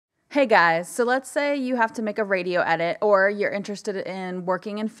Hey guys, so let's say you have to make a radio edit or you're interested in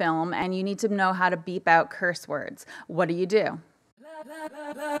working in film and you need to know how to beep out curse words. What do you do?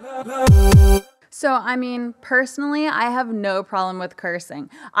 So, personally, I have no problem with cursing.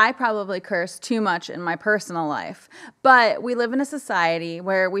 I probably curse too much in my personal life. But we live in a society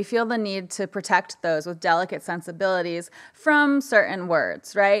where we feel the need to protect those with delicate sensibilities from certain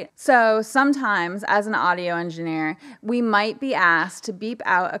words, right? So sometimes, as an audio engineer, we might be asked to beep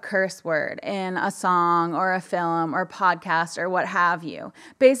out a curse word in a song or a film or podcast or what have you.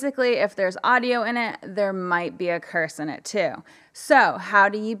 Basically, if there's audio in it, there might be a curse in it too. So, how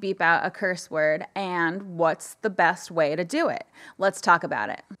do you beep out a curse word and what's the best way to do it? Let's talk about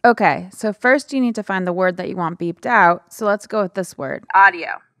it. Okay, so first you need to find the word that you want beeped out. So let's go with this word.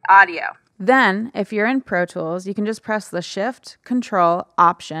 Audio. Then, if you're in Pro Tools, you can just press the Shift, Control,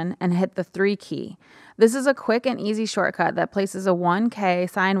 Option, and hit the 3 key. This is a quick and easy shortcut that places a 1K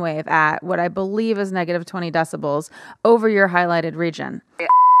sine wave at what I believe is negative 20 decibels over your highlighted region.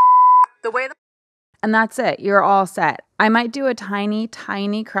 And that's it. You're all set. I might do a tiny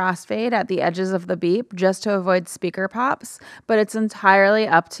crossfade at the edges of the beep just to avoid speaker pops, but it's entirely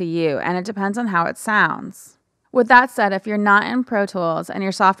up to you, and it depends on how it sounds. With that said, if you're not in Pro Tools and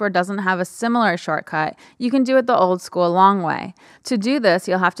your software doesn't have a similar shortcut, you can do it the old school long way. To do this,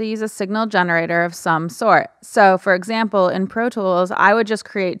 you'll have to use a signal generator of some sort. So, for example, in Pro Tools, I would just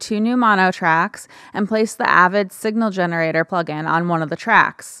create 2 new mono tracks and place the Avid signal generator plugin on one of the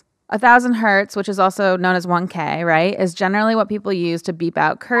tracks. 1000 hertz, which is also known as 1K, right, is generally what people use to beep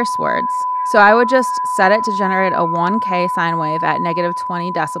out curse words. So I would just set it to generate a 1K sine wave at negative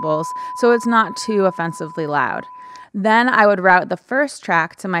 20 decibels, so it's not too offensively loud. Then I would route the first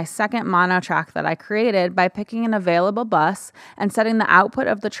track to my second mono track that I created by picking an available bus and setting the output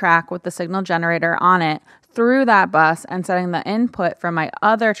of the track with the signal generator on it through that bus and setting the input from my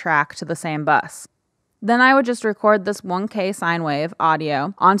other track to the same bus. Then I would just record this 1K sine wave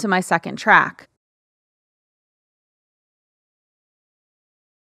audio onto my second track.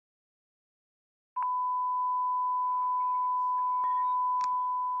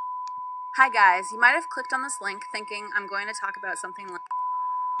 Hi guys, you might have clicked on this link thinking I'm going to talk about something like...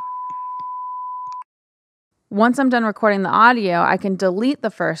 Once I'm done recording the audio, I can delete the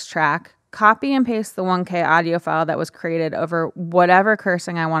first track, copy and paste the 1K audio file that was created over whatever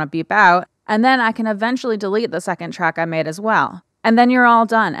cursing I want to beep out, and then I can eventually delete the second track I made as well. And then you're all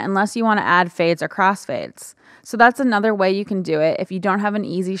done, unless you want to add fades or crossfades. So that's another way you can do it if you don't have an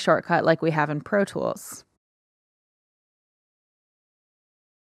easy shortcut like we have in Pro Tools.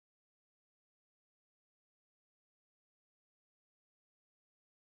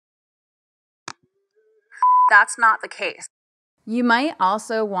 That's not the case. You might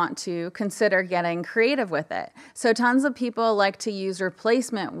also want to consider getting creative with it. So tons of people like to use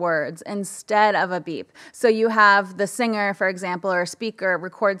replacement words instead of a beep. So you have the singer, for example, or speaker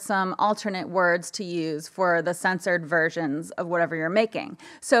record some alternate words to use for the censored versions of whatever you're making.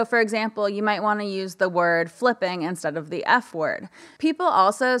 So for example, you might want to use the word flipping instead of the F word. People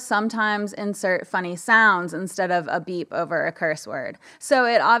also sometimes insert funny sounds instead of a beep over a curse word. So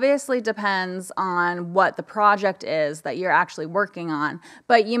it obviously depends on what the project is that you're actually working on,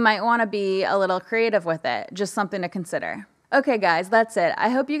 but you might want to be a little creative with it. Just something to consider. Okay guys, that's it. I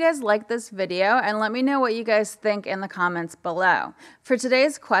hope you guys liked this video and let me know what you guys think in the comments below. For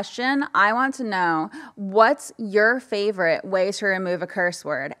today's question, I want to know what's your favorite way to remove a curse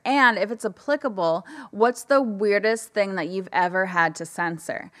word, and if it's applicable, what's the weirdest thing that you've ever had to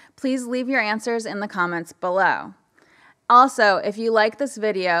censor? Please leave your answers in the comments below. Also, if you like this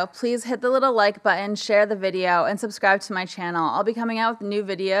video, please hit the little like button, share the video, and subscribe to my channel. I'll be coming out with new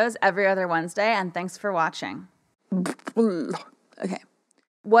videos every other Wednesday, and thanks for watching. Okay.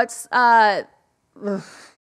 What's,